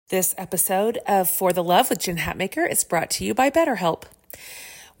This episode of For the Love with Jen Hatmaker is brought to you by BetterHelp.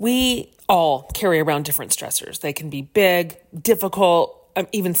 We all carry around different stressors. They can be big, difficult,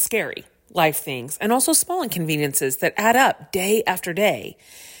 even scary life things, and also small inconveniences that add up day after day.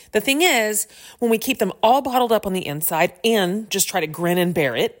 The thing is, when we keep them all bottled up on the inside and just try to grin and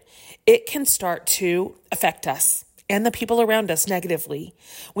bear it, it can start to affect us and the people around us negatively.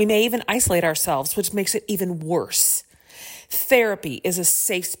 We may even isolate ourselves, which makes it even worse. Therapy is a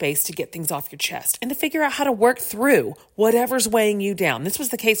safe space to get things off your chest and to figure out how to work through whatever's weighing you down. This was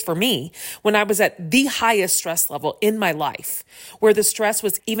the case for me when I was at the highest stress level in my life, where the stress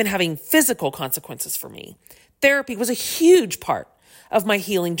was even having physical consequences for me. Therapy was a huge part of my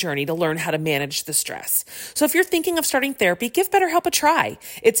healing journey to learn how to manage the stress. So if you're thinking of starting therapy, give BetterHelp a try.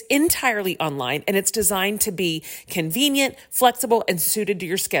 It's entirely online and it's designed to be convenient, flexible, and suited to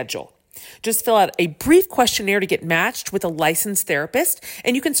your schedule. Just fill out a brief questionnaire to get matched with a licensed therapist,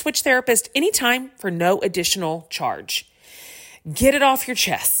 and you can switch therapist anytime for no additional charge. Get it off your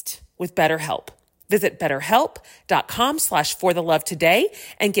chest with BetterHelp. Visit betterhelp.com/forthelove today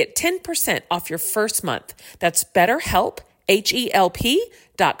and get 10% off your first month. That's BetterHelp,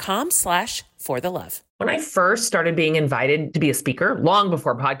 HELP.com/forthelove. When I first started being invited to be a speaker, long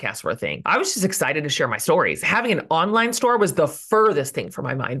before podcasts were a thing, I was just excited to share my stories. Having an online store was the furthest thing from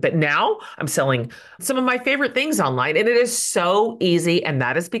my mind. But now I'm selling some of my favorite things online, and it is so easy. And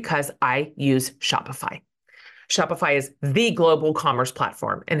that is because I use Shopify. Shopify is the global commerce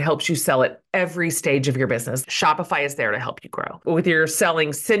platform and helps you sell at every stage of your business. Shopify is there to help you grow. Whether you're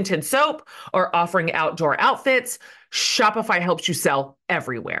selling scented soap or offering outdoor outfits, Shopify helps you sell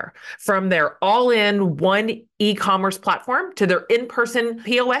everywhere. From their all-in one e-commerce platform to their in-person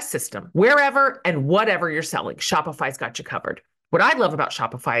POS system, wherever and whatever you're selling, Shopify's got you covered. What I love about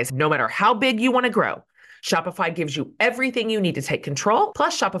Shopify is no matter how big you want to grow, Shopify gives you everything you need to take control.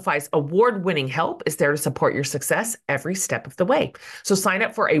 Plus, Shopify's award-winning help is there to support your success every step of the way. So sign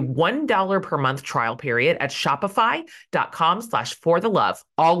up for a $1 per month trial period at shopify.com/forthelove,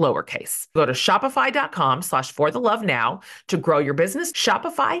 all lowercase. Go to shopify.com/forthelove now to grow your business.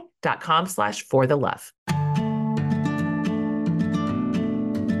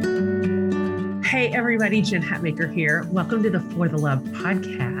 Shopify.com/forthelove. Hey everybody, Jen Hatmaker here. Welcome to the For the Love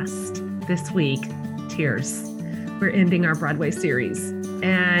podcast. This week, tears. We're ending our Broadway series.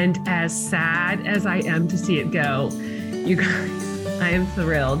 And as sad as I am to see it go, you guys, I am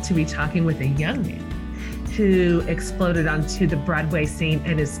thrilled to be talking with a young man who exploded onto the Broadway scene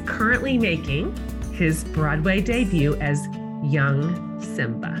and is currently making his Broadway debut as young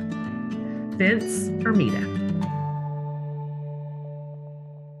Simba. Vince Ermita.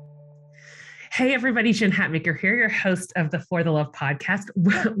 Hey everybody, Jen Hatmaker here, your host of the For the Love podcast.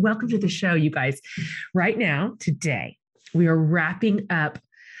 Welcome to the show, you guys. Right now, today, we are wrapping up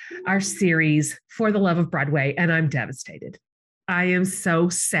our series For the Love of Broadway, and I'm devastated. I am so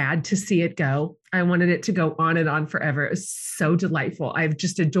sad to see it go. I wanted it to go on and on forever. It was so delightful. I've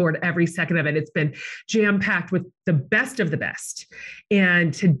just adored every second of it. It's been jam-packed with the best of the best.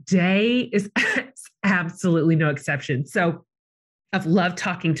 And today is absolutely no exception. So I've loved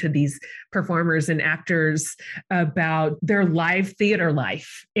talking to these performers and actors about their live theater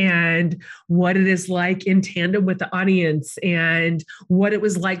life and what it is like in tandem with the audience and what it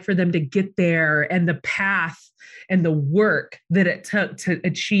was like for them to get there and the path and the work that it took to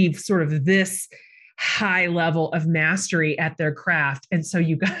achieve sort of this high level of mastery at their craft. And so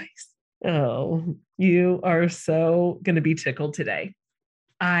you guys, you are so going to be tickled today.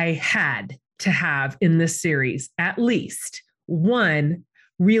 I had to have in this series at least one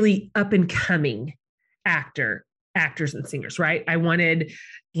really up and coming actors and singers, right? I wanted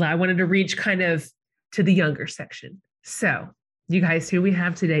to reach kind of to the younger section. So you guys, who we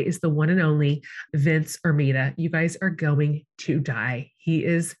have today is the one and only Vince Ermita. You guys are going to die. He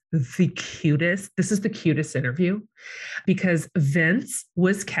is the cutest. This is the cutest interview because Vince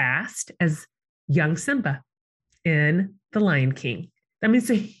was cast as young Simba in The Lion King. That means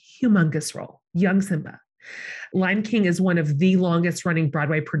a humongous role, young Simba. Lion King is one of the longest running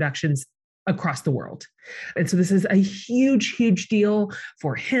Broadway productions across the world. And so this is a huge, huge deal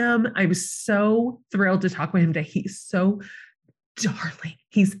for him. I was so thrilled to talk with him today. He's so darling.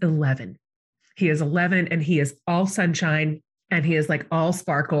 He's 11. He is 11 and he is all sunshine and he is like all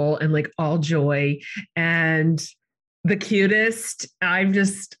sparkle and like all joy and the cutest. I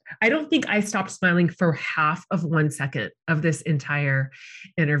don't think I stopped smiling for half of 1 second of this entire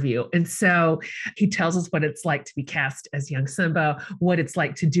interview. And so he tells us what it's like to be cast as young Simba, what it's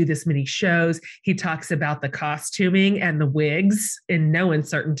like to do this many shows. He talks about the costuming and the wigs in no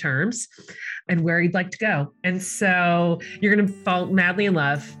uncertain terms and where he'd like to go. And so you're going to fall madly in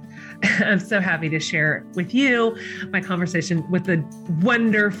love. I'm so happy to share with you my conversation with the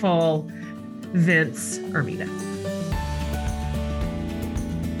wonderful Vince Ermita.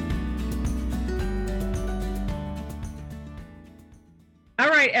 All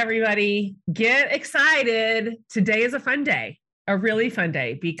right, everybody, get excited. Today is a fun day, a really fun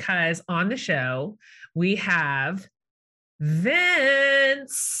day, because on the show, we have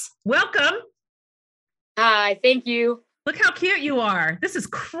Vince. Welcome. Hi, thank you. Look how cute you are. This is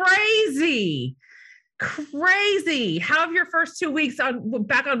crazy. Crazy. How have your first 2 weeks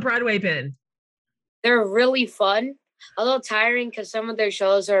back on Broadway been? They're really fun. A little tiring because some of their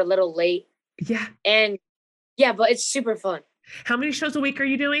shows are a little late. Yeah. And yeah, but it's super fun. How many shows a week are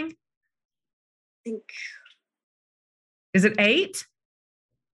you doing? I think. Is it 8?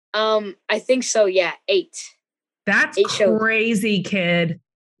 I think so. Yeah, 8. That's 8 shows. Crazy, kid.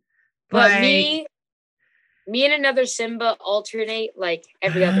 But me and another Simba alternate like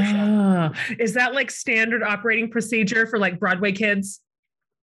every other show. Is that like standard operating procedure for like Broadway kids?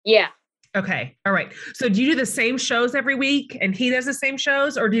 Yeah. Okay. All right. So do you do the same shows every week and he does the same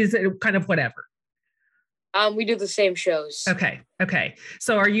shows, or is it kind of whatever? We do the same shows. Okay. Okay.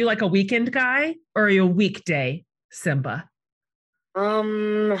 So are you like a weekend guy or are you a weekday Simba?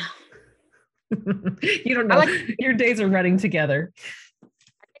 You don't know. Your days are running together.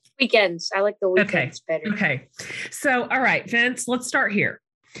 Weekends. I like the weekends better. Okay. So, all right, Vince, let's start here.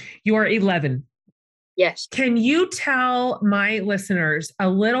 You are 11. Yes. Can you tell my listeners a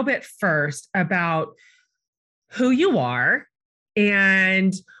little bit first about who you are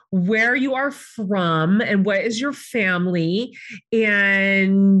and where you are from and what is your family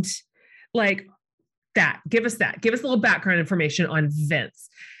and like that? Give us that. Give us a little background information on Vince.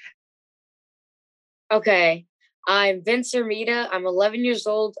 Okay. I'm Vince Ermita. I'm 11 years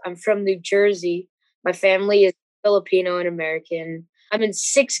old. I'm from New Jersey. My family is Filipino and American. I'm in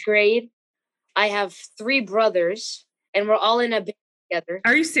 6th grade. I have 3 brothers, and we're all in a band together.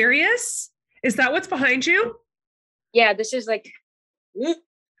 Are you serious? Is that what's behind you? Yeah, this is like...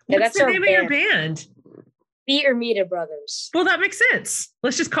 What's the name of your band? The Ermita Brothers. Well, that makes sense.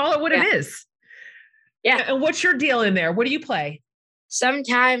 Let's just call it what it is. Yeah. And what's your deal in there? What do you play?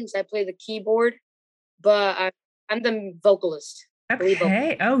 Sometimes I play the keyboard, but I'm the vocalist.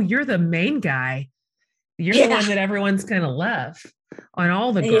 Okay. Oh, you're the main guy. You're the one that everyone's going to love on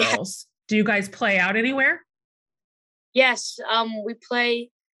all the girls. Do you guys play out anywhere? Yes. We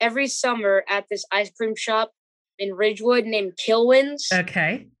play every summer at this ice cream shop in Ridgewood named Kilwins.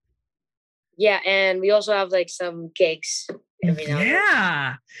 Okay. Yeah. And we also have like some gigs.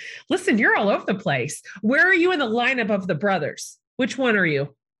 Yeah. Listen, you're all over the place. Where are you in the lineup of the brothers? Which one are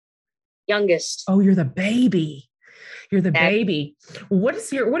you? Youngest. Oh, you're the baby. You're the baby. What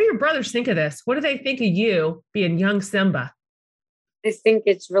do your brothers think of this? What do they think of you being young Simba? I think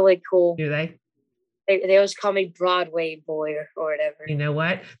it's really cool. Do they? They always call me Broadway boy or whatever. You know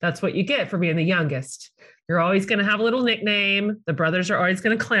what? That's what you get for being the youngest. You're always going to have a little nickname. The brothers are always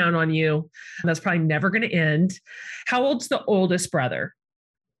going to clown on you. That's probably never going to end. How old's the oldest brother?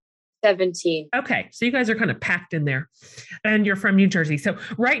 17. Okay. So you guys are kind of packed in there and you're from New Jersey. So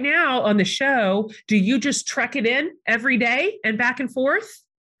right now on the show, do you just trek it in every day and back and forth?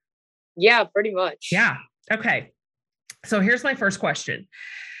 Yeah, pretty much. Yeah. Okay. So here's my first question.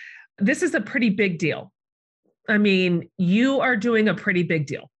 This is a pretty big deal. I mean, you are doing a pretty big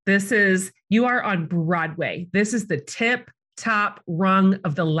deal. You are on Broadway. This is the top rung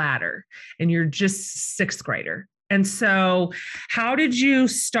of the ladder, and you're just 6th grader. And so how did you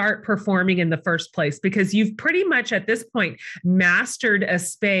start performing in the first place? Because you've pretty much at this point mastered a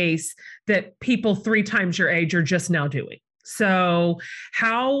space that people 3 times your age are just now doing. So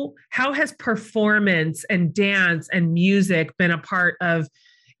how has performance and dance and music been a part of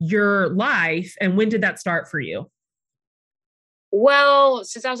your life? And when did that start for you? Well,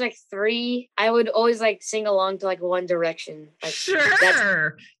 since I was like 3, I would always like sing along to like One Direction. Like,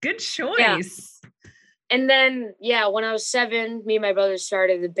 sure. Good choice. Yeah. And then, when I was 7, me and my brother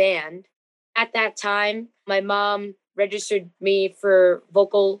started the band. At that time, my mom registered me for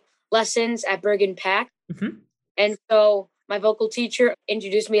vocal lessons at Bergen Pack. Mm-hmm. And so my vocal teacher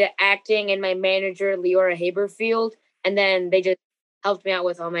introduced me to acting and my manager, Leora Haberfield. And then they just helped me out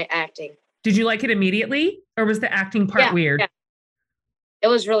with all my acting. Did you like it immediately? Or was the acting part weird? Yeah. It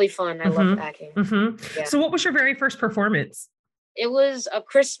was really fun. I love acting. Mm-hmm. Yeah. So what was your very first performance? It was A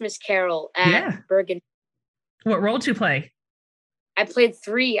Christmas Carol at Bergen. What role did you play? I played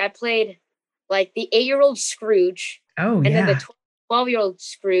 3. I played like the 8-year-old Scrooge. Oh, and then the 12-year-old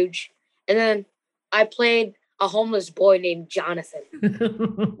Scrooge. And then I played a homeless boy named Jonathan.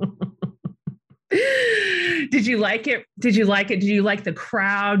 Did you like it? Did you like it? Did you like the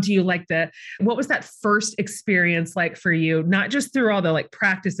crowd? Do you like what was that first experience like for you? Not just through all the like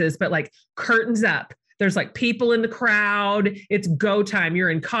practices, but like curtains up. There's like people in the crowd. It's go time. You're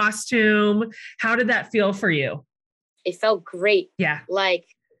in costume. How did that feel for you? It felt great. Yeah. Like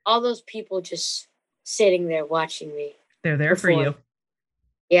all those people just sitting there watching me. They're there for you.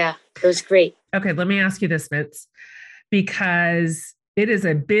 Yeah, it was great. Okay, let me ask you this, Vince, because it is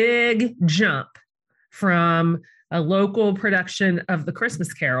a big jump from a local production of The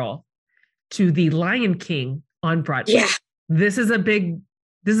Christmas Carol to The Lion King on Broadway. Yeah. This is a big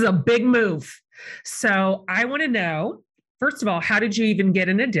move. So I want to know, first of all, how did you even get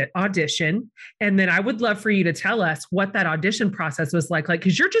an audition? And then I would love for you to tell us what that audition process was like,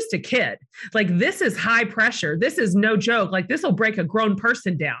 because you're just a kid. Like, this is high pressure. This is no joke. Like, this will break a grown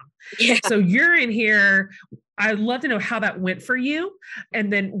person down. Yeah. So you're in here. I'd love to know how that went for you.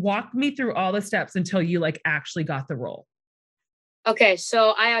 And then walk me through all the steps until you like actually got the role. Okay.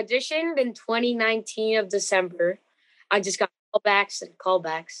 So I auditioned in 2019 of December. I just got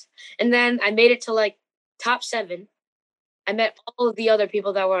callbacks. And then I made it to like top 7. I met all of the other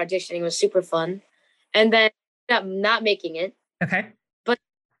people that were auditioning. It was super fun. And then I'm not making it. Okay. But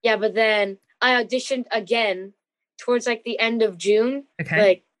then I auditioned again towards like the end of June.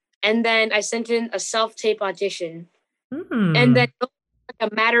 Okay. And then I sent in a self-tape audition. Mm. And then it was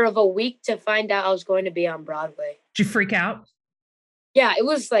like a matter of a week to find out I was going to be on Broadway. Did you freak out? Yeah, it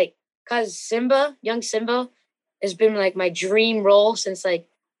was like, because young Simba, has been like my dream role since like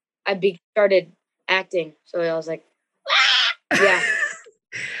I started acting. So I was like, yeah.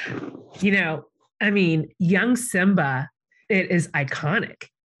 I mean, young Simba, it is iconic.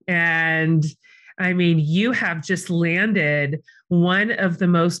 And I mean, you have just landed one of the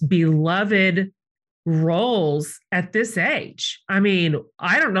most beloved roles at this age. I mean,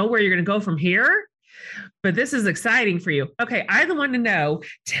 I don't know where you're going to go from here, but this is exciting for you. Okay, I want to know,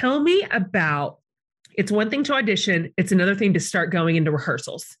 tell me about, it's one thing to audition, it's another thing to start going into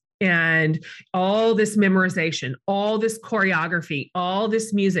rehearsals and all this memorization, all this choreography, all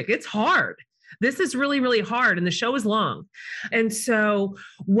this music. It's hard. This is really, really hard. And the show is long. And so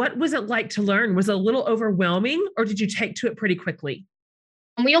what was it like to learn? Was it a little overwhelming or did you take to it pretty quickly?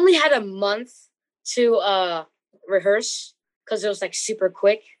 We only had a month to rehearse because it was like super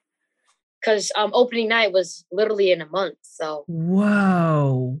quick. Because opening night was literally in a month. So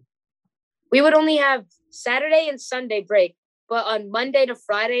whoa. We would only have Saturday and Sunday break. But on Monday to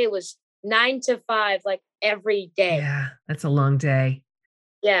Friday, it was 9 to 5, like every day. Yeah, that's a long day.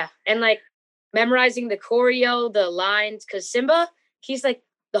 Yeah. And like memorizing the choreo, the lines, because Simba, he's like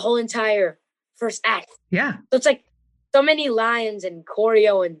the whole entire first act. Yeah. So it's like so many lines and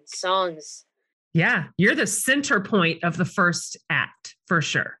choreo and songs. Yeah. You're the center point of the first act for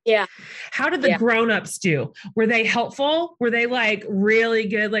sure. Yeah. How did the grown-ups do? Were they helpful? Were they like really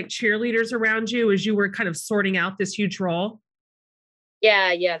good, like cheerleaders around you as you were kind of sorting out this huge role?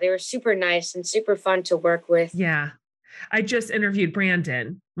 Yeah. They were super nice and super fun to work with. Yeah. I just interviewed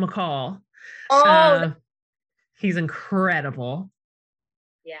Brandon McCall. Oh, he's incredible.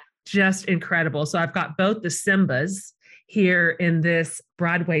 Yeah. Just incredible. So I've got both the Simbas here in this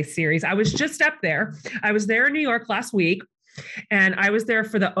Broadway series. I was just up there. I was there in New York last week, and I was there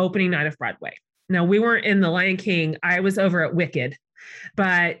for the opening night of Broadway. Now, we weren't in The Lion King. I was over at Wicked,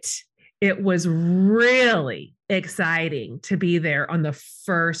 but it was really exciting to be there on the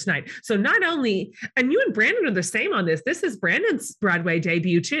first night. So not only, and you and Brandon are the same on this. This is Brandon's Broadway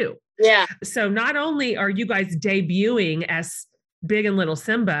debut too. Yeah. So not only are you guys debuting as Big and Little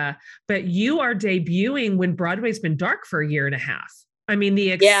Simba, but you are debuting when Broadway's been dark for a year and a half. I mean,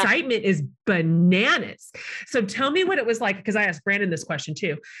 the excitement is bananas. So tell me what it was like, because I asked Brandon this question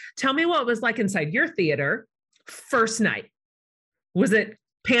too. Tell me what it was like inside your theater first night. Was it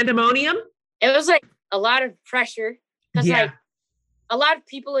pandemonium? It was like a lot of pressure because like a lot of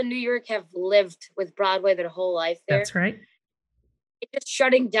people in New York have lived with Broadway their whole life there. That's right. It's just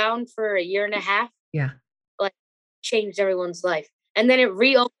shutting down for a year and a half. Yeah. Like changed everyone's life. And then it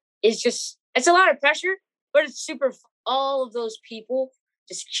reopened. It's a lot of pressure, but it's super fun. All of those people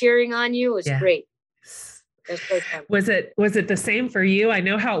just cheering on you is great. That's so fun. Was it the same for you? I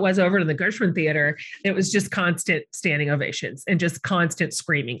know how it was over in the Gershwin Theater. It was just constant standing ovations and just constant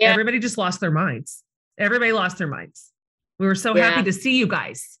screaming. Yeah. Everybody just lost their minds. Everybody lost their minds. We were so happy to see you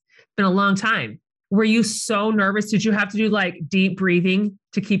guys. It's been a long time. Were you so nervous? Did you have to do like deep breathing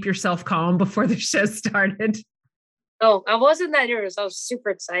to keep yourself calm before the show started? Oh, I wasn't that nervous. I was super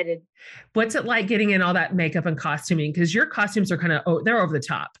excited. What's it like getting in all that makeup and costuming? Because your costumes are they're over the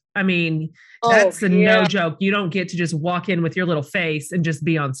top. I mean, that's no joke. You don't get to just walk in with your little face and just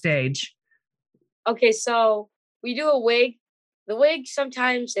be on stage. Okay, so we do a wig. The wig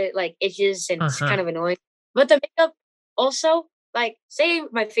sometimes it like itches and it's kind of annoying. But the makeup also, like say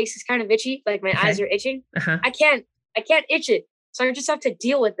my face is kind of itchy, like my eyes are itching. I can't itch it. So I just have to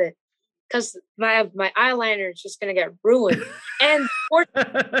deal with it. Because my eyeliner is just gonna get ruined. And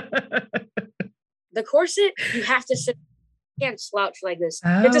the corset, you have to sit, you can't slouch like this. You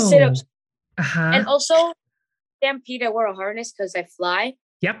have to sit up. And also, Stampede, I wear a harness because I fly.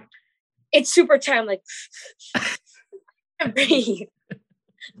 Yep. It's super tight. I'm like, breathe.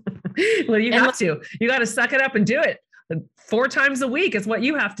 Well, you have to. You got to suck it up and do it. 4 times a week is what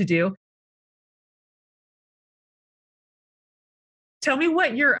you have to do. Tell me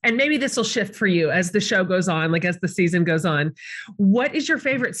what and maybe this will shift for you as the show goes on, like as the season goes on. What is your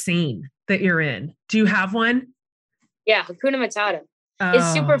favorite scene that you're in? Do you have one? Yeah, Hakuna Matata.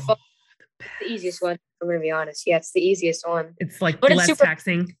 It's super fun. The easiest one, I'm going to be honest. Yeah, it's the easiest one. It's like less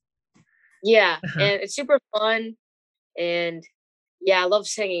taxing. Yeah, and it's super fun. And yeah, I love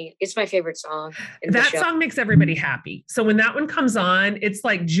singing. It's my favorite song. That song makes everybody happy. So when that one comes on, it's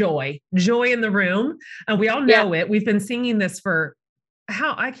like joy in the room. And we all know it. We've been singing this for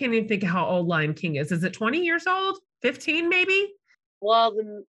I can't even think how old Lion King is. Is it 20 years old? 15 maybe? Well,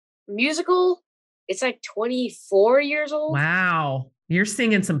 the musical, it's like 24 years old. Wow. You're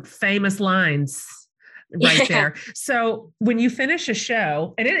singing some famous lines right there. So when you finish a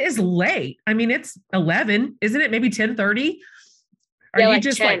show, and it is late, I mean, it's 11, isn't it? Maybe 10:30. Are you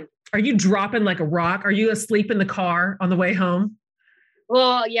just 10. Are you dropping like a rock? Are you asleep in the car on the way home?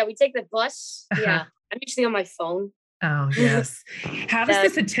 Well, yeah, we take the bus. Yeah. I'm usually on my phone. Oh, yes. How does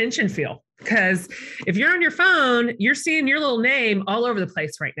this attention feel? Because if you're on your phone, you're seeing your little name all over the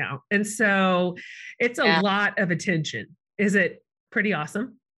place right now. And so it's a lot of attention. Is it pretty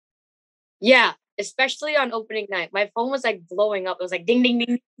awesome? Yeah, especially on opening night. My phone was like blowing up. It was like ding, ding,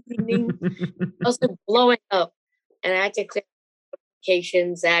 ding, ding, ding. It was like blowing up. And I had to clear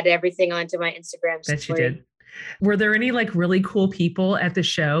notifications, add everything onto my Instagram story. Bet you did. Were there any like really cool people at the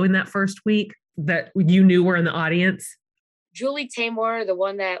show in that first week that you knew were in the audience? Julie Taymor, the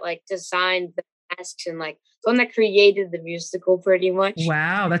one that like designed the masks and like the one that created the musical pretty much.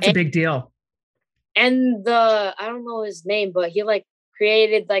 Wow, that's a big deal. And I don't know his name, but he like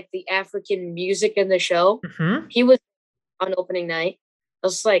created like the African music in the show. He was on opening night. I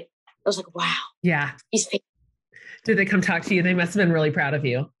was like, wow. Yeah. He's famous. Did they come talk to you? They must have been really proud of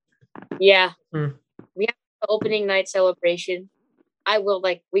you. Yeah. We have the opening night celebration.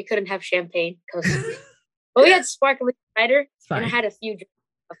 We couldn't have champagne because but we had sparkling cider and I had a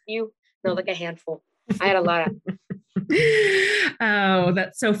handful. I had a lot of. Oh,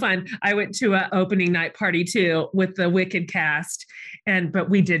 that's so fun. I went to an opening night party too with the Wicked cast, but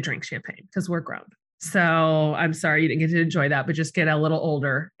we did drink champagne because we're grown. So I'm sorry you didn't get to enjoy that, but just get a little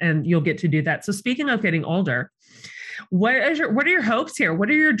older and you'll get to do that. So speaking of getting older, what are your hopes here? What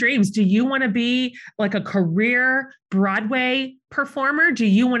are your dreams? Do you want to be like a career Broadway performer? Do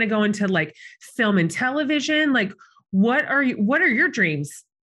you want to go into like film and television? Like what are your dreams?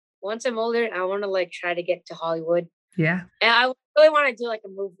 Once I'm older, I want to like try to get to Hollywood. Yeah. And I really want to do like a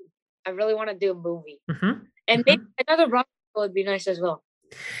movie. I really want to do a movie. And maybe another Broadway would be nice as well.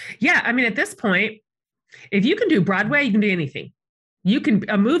 Yeah. I mean, at this point, if you can do Broadway, you can do anything.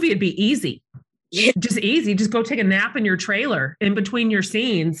 A movie would be easy. Yeah. Just easy. Just go take a nap in your trailer in between your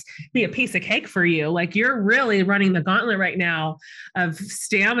scenes, be a piece of cake for you. Like you're really running the gauntlet right now of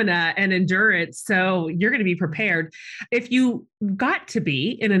stamina and endurance. So you're going to be prepared. If you got to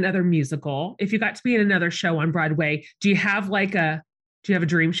be in another musical, if you got to be in another show on Broadway, do you have a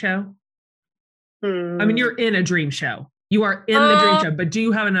dream show? I mean, you're in a dream show. You are in the dream show, but do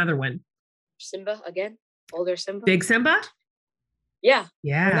you have another one? Simba again? Older Simba? Big Simba? Yeah.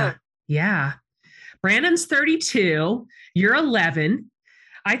 Yeah. Yeah. Brandon's 32. You're 11.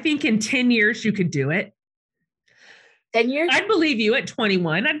 I think in 10 years, you could do it. 10 years? I'd believe you at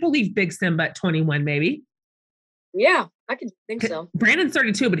 21. I'd believe Big Simba at 21, maybe. Yeah, I could think so. Brandon's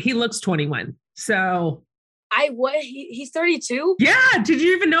 32, but he looks 21. So. He's 32? Yeah. Did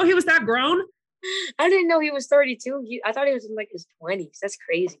you even know he was that grown? I didn't know he was 32. I thought he was in like his 20s. That's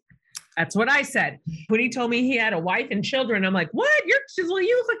crazy. That's what I said. When he told me he had a wife and children, I'm like, what? You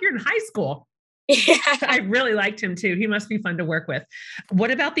look like you're in high school. Yeah. I really liked him too. He must be fun to work with. What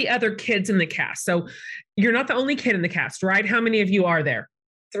about the other kids in the cast? So you're not the only kid in the cast, right? How many of you are there?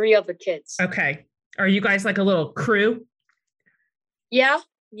 3 other kids. Okay. Are you guys like a little crew? Yeah.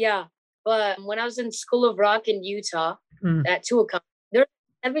 But when I was in School of Rock in Utah at Tuacahn, there were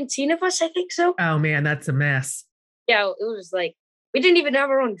 17 of us, I think so. Oh man, that's a mess. Yeah, it was like, we didn't even have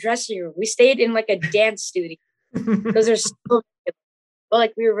our own dressing room. We stayed in like a dance studio because there's so many, but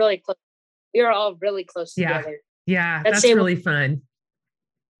like we were really close. we are all really close Yeah. together. Yeah. That's That's really fun.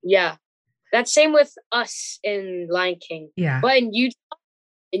 Yeah. That's same with us in Lion King. Yeah. But in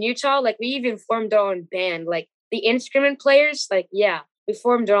Utah, like we even formed our own band. Like the instrument players, like, yeah, we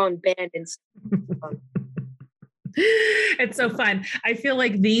formed our own band and It's so fun. I feel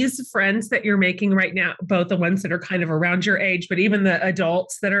like these friends that you're making right now, both the ones that are kind of around your age, but even the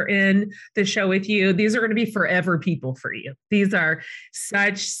adults that are in the show with you, these are going to be forever people for you. These are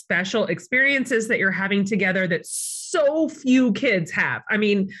such special experiences that you're having together that so few kids have. I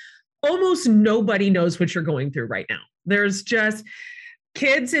mean, almost nobody knows what you're going through right now. There's just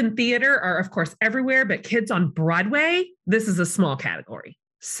kids in theater are, of course, everywhere, but kids on Broadway, this is a small category.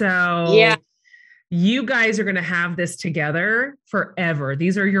 So yeah. You guys are going to have this together forever.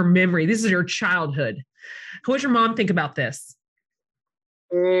 These are your memory. This is your childhood. What does your mom think about this?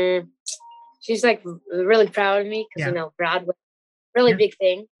 She's like really proud of me because, Broadway, really big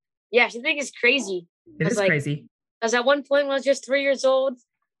thing. Yeah, she thinks it's crazy. It is crazy. Because at one point when I was just 3 years old,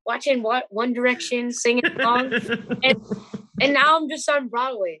 watching One Direction, singing songs, and now I'm just on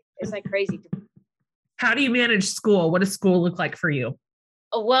Broadway. It's like crazy. How do you manage school? What does school look like for you?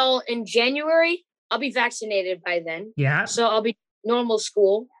 Well, in January, I'll be vaccinated by then. Yeah. So I'll be normal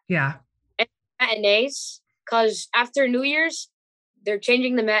school. Yeah. And matinees, because after New Year's, they're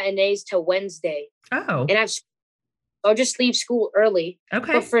changing the matinees to Wednesday. Oh. And I'll just leave school early.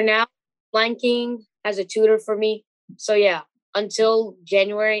 Okay. But for now, Lion King has a tutor for me. So yeah, until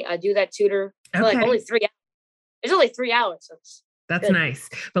January, I do that tutor for like only 3 hours. It's only 3 hours. So that's good. Nice.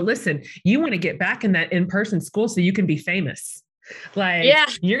 But listen, you want to get back in that in-person school so you can be famous. Like,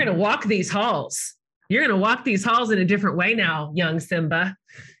 you're going to walk these halls. You're going to walk these halls in a different way now, young Simba.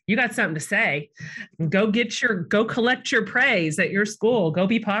 You got something to say. Go collect your praise at your school. Go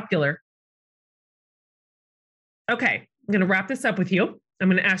be popular. Okay. I'm going to wrap this up with you. I'm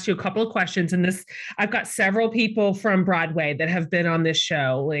going to ask you a couple of questions. And I've got several people from Broadway that have been on this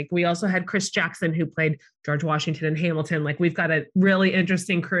show. Like we also had Chris Jackson, who played George Washington in Hamilton. Like we've got a really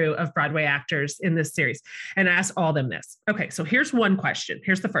interesting crew of Broadway actors in this series. And I asked all of them this. Okay. So here's one question.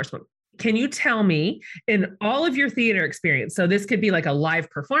 Here's the first one. Can you tell me in all of your theater experience, so this could be like a live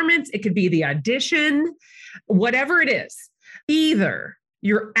performance, it could be the audition, whatever it is, either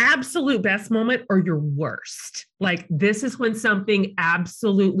your absolute best moment or your worst. Like this is when something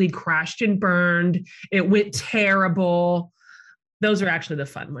absolutely crashed and burned. It went terrible. Those are actually the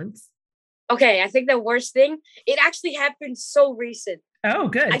fun ones. Okay. I think the worst thing, it actually happened so recent. Oh,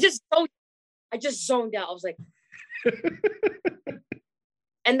 good. I just zoned out. I was like,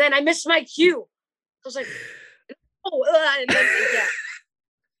 and then I missed my cue. I was like, and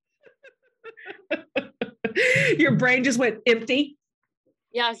then, your brain just went empty.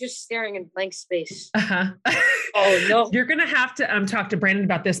 Yeah, I was just staring in blank space. Uh-huh. Oh, no. You're going to have to talk to Brandon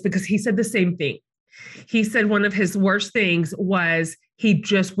about this because he said the same thing. He said one of his worst things was he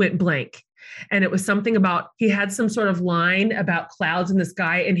just went blank. And it was something about, he had some sort of line about clouds in the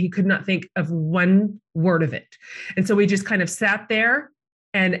sky and he could not think of one word of it. And so he just kind of sat there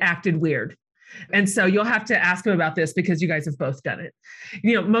and acted weird. And so you'll have to ask him about this because you guys have both done it.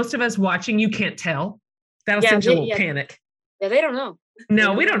 Most of us watching, you can't tell. That'll send you a little panic. Yeah, they don't know.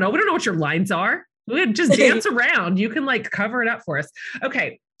 No, we don't know. We don't know what your lines are. We just dance around. You can like cover it up for us.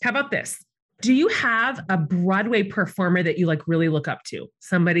 Okay. How about this? Do you have a Broadway performer that you like really look up to?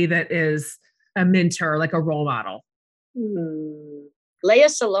 Somebody that is a mentor, like a role model? Lea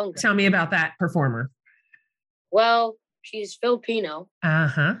Salonga. Tell me about that performer. Well, she's Filipino.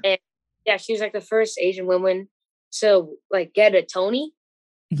 Uh-huh. And yeah, she's like the first Asian woman to like get a Tony.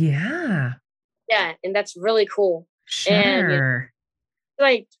 Yeah. Yeah. And that's really cool. Sure. And it,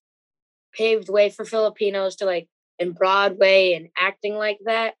 like paved way for Filipinos to like in Broadway and acting like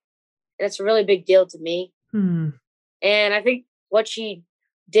that. And it's a really big deal to me. And I think what she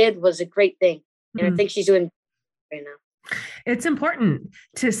did was a great thing. And I think she's doing right now. It's important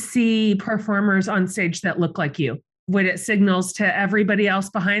to see performers on stage that look like you. What it signals to everybody else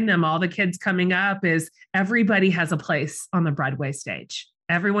behind them, all the kids coming up, is everybody has a place on the Broadway stage.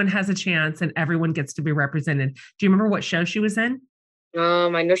 Everyone has a chance and everyone gets to be represented. Do you remember what show she was in?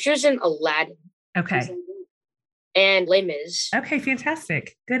 I know she was in Aladdin. Okay. And Les Mis. Okay,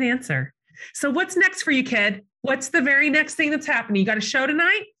 fantastic. Good answer. So what's next for you, kid? What's the very next thing that's happening? You got a show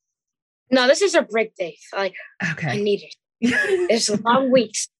tonight? No, this is a break day. Like, okay. I need it. It's long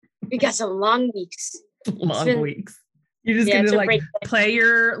weeks. We got some long weeks. Weeks. You're just going to like play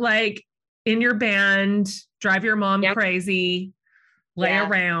your, like in your band, drive your mom crazy, lay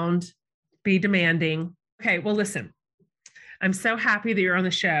around, be demanding. Okay. Well, listen, I'm so happy that you're on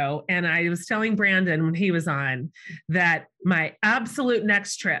the show. And I was telling Brandon when he was on that my absolute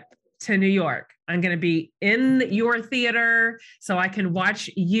next trip to New York. I'm going to be in your theater so I can watch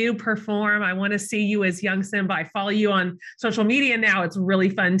you perform. I want to see you as young Simba. I follow you on social media now. It's really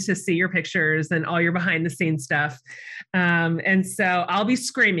fun to see your pictures and all your behind the scenes stuff. And so I'll be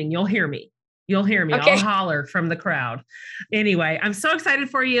screaming. You'll hear me. You'll hear me. Okay. I'll holler from the crowd. Anyway, I'm so excited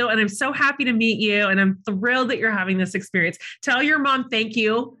for you and I'm so happy to meet you. And I'm thrilled that you're having this experience. Tell your mom thank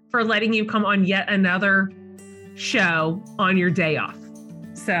you for letting you come on yet another show on your day off.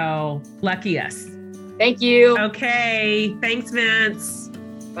 So lucky us. Thank you. Okay. Thanks, Vince.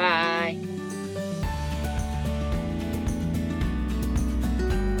 Bye.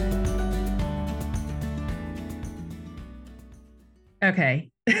 Okay.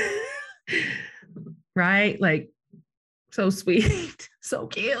 Right? Like, so sweet, so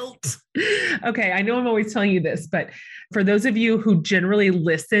cute. Okay. I know I'm always telling you this, but for those of you who generally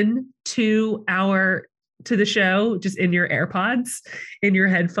listen to the show, just in your AirPods, in your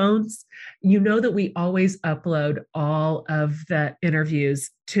headphones, you know that we always upload all of the interviews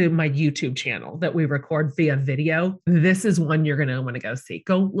to my YouTube channel that we record via video. This is one you're going to want to go see.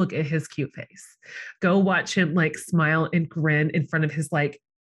 Go look at his cute face. Go watch him like smile and grin in front of his like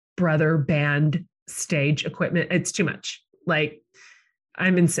brother band stage equipment. It's too much. Like,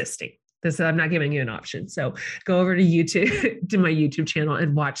 I'm insisting. I'm not giving you an option. So go over to YouTube, to my YouTube channel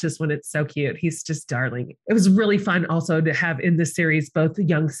and watch this one. It's so cute. He's just darling. It was really fun also to have in the series, both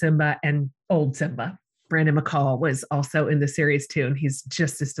young Simba and old Simba. Brandon McCall was also in the series too, and he's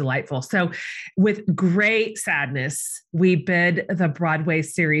just as delightful. So with great sadness, we bid the Broadway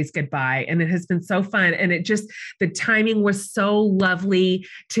series goodbye, and it has been so fun. And the timing was so lovely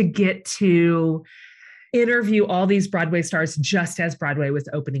to get to interview all these Broadway stars just as Broadway was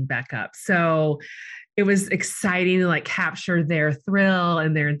opening back up. So it was exciting to like capture their thrill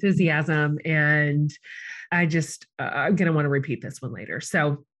and their enthusiasm. And I'm going to want to repeat this one later.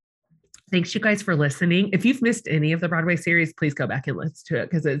 So thanks you guys for listening. If you've missed any of the Broadway series, please go back and listen to it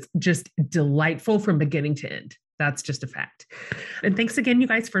because it's just delightful from beginning to end. That's just a fact. And thanks again, you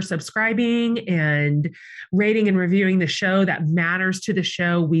guys, for subscribing and rating and reviewing the show. That matters to the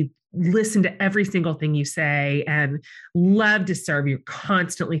show. We listen to every single thing you say and love to serve. You're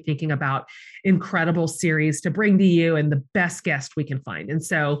constantly thinking about incredible series to bring to you and the best guest we can find. And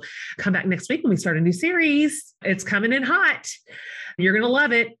so come back next week when we start a new series. It's coming in hot. You're going to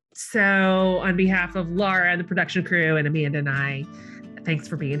love it. So on behalf of Laura and the production crew and Amanda and I, thanks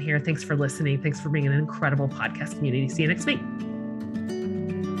for being here. Thanks for listening. Thanks for being an incredible podcast community. See you next week.